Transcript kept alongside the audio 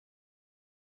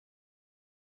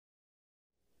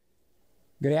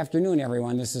Good afternoon,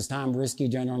 everyone. This is Tom Brisky,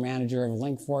 General Manager of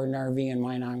Link Ford and RV in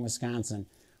Minong, Wisconsin.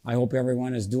 I hope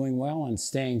everyone is doing well and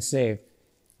staying safe.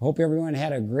 I hope everyone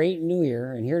had a great New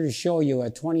Year, and here to show you a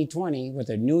 2020 with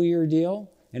a New Year deal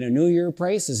and a New Year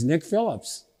price is Nick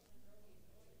Phillips.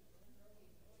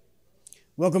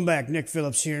 Welcome back. Nick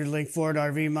Phillips here, Link Ford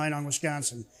RV, Minong,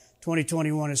 Wisconsin.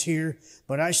 2021 is here,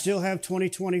 but I still have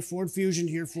 2020 Ford Fusion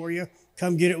here for you.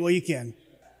 Come get it while you can.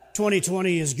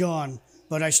 2020 is gone,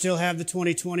 but I still have the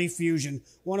 2020 Fusion,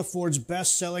 one of Ford's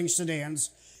best-selling sedans.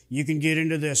 You can get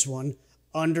into this one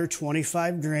under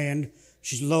 25 grand.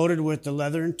 She's loaded with the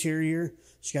leather interior.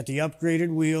 She's got the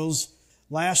upgraded wheels.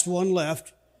 Last one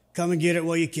left. Come and get it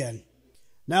while you can.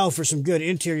 Now for some good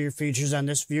interior features on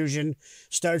this Fusion.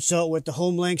 Starts out with the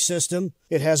HomeLink system.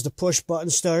 It has the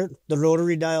push-button start, the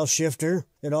rotary dial shifter.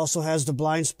 It also has the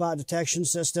blind spot detection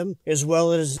system, as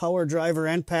well as power driver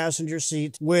and passenger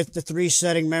seat with the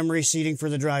 3-setting memory seating for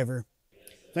the driver.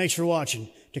 Thanks for watching.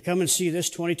 To come and see this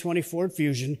 2020 Ford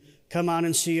Fusion, come on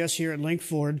and see us here at Link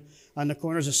Ford on the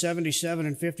corners of 77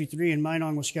 and 53 in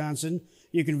Minong, Wisconsin.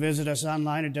 You can visit us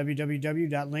online at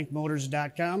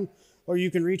www.linkmotors.com, or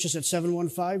you can reach us at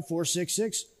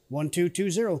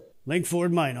 715-466-1220. Link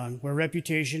Ford Minong, where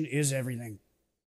reputation is everything.